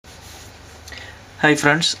Hi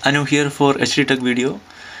friends, Anu here for HDTechVideo.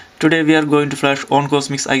 Today we are going to flash on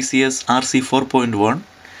Cosmix ICS RC4.1.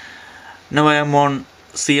 Now I am on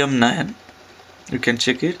CM9. You can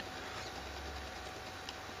check it.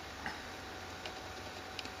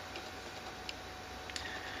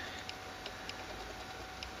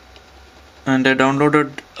 And I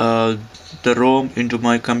downloaded the ROM into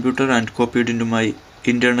my computer and copied into my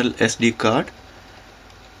internal SD card.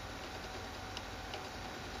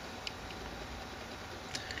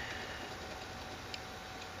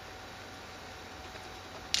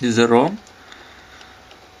 This is the ROM.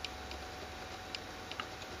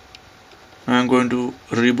 I am going to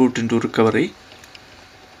reboot into recovery.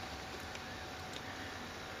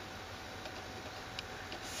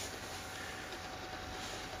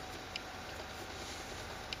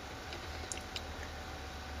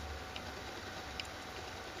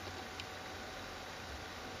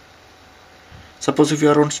 Suppose if you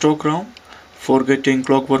are on stock ROM, for getting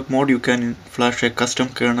clockwork mode you can flash a custom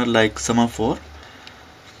kernel like semaphore.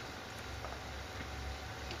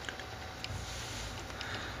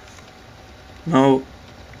 Now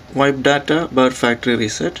wipe data bar factory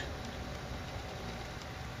reset.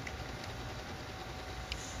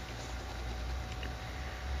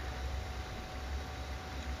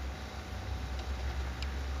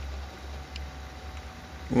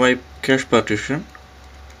 Wipe cache partition.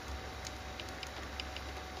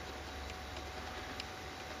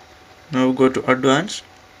 Now go to advanced,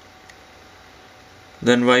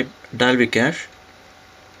 then wipe Dalvik cache.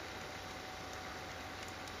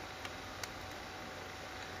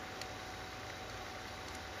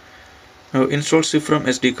 Now install zip from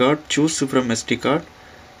SD card, choose zip from SD card,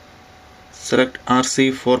 select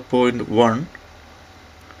RC4.1.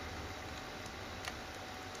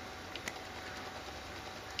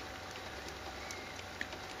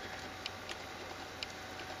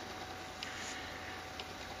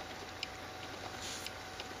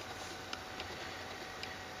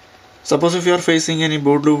 Suppose if you are facing any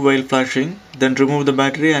boot loop while flashing, then remove the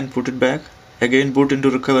battery and put it back. Again boot into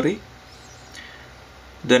recovery.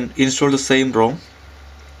 Then install the same ROM.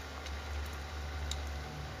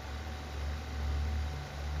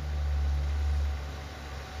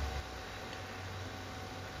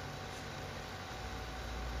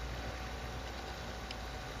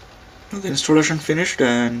 Now the installation finished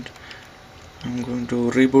and I'm going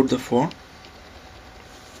to reboot the phone.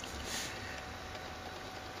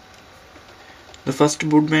 The first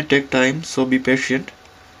boot may take time, so be patient.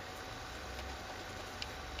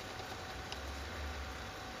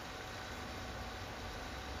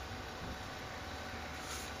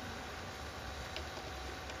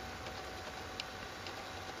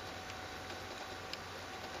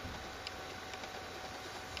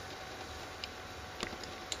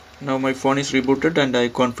 Now my phone is rebooted and I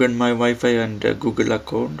configured my Wi-Fi and Google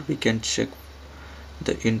account. We can check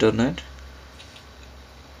the internet.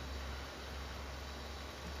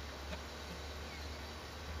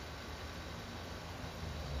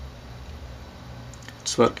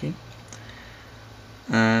 It's working,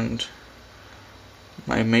 and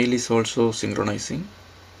my mail is also synchronizing.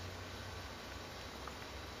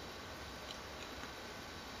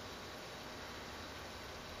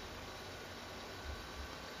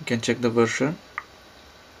 You can check the version.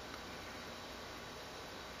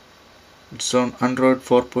 It's on Android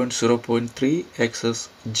 4.0.3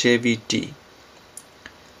 XSJVT.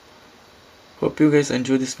 Hope you guys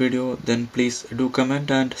enjoy this video. Then please do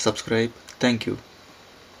comment and subscribe. Thank you.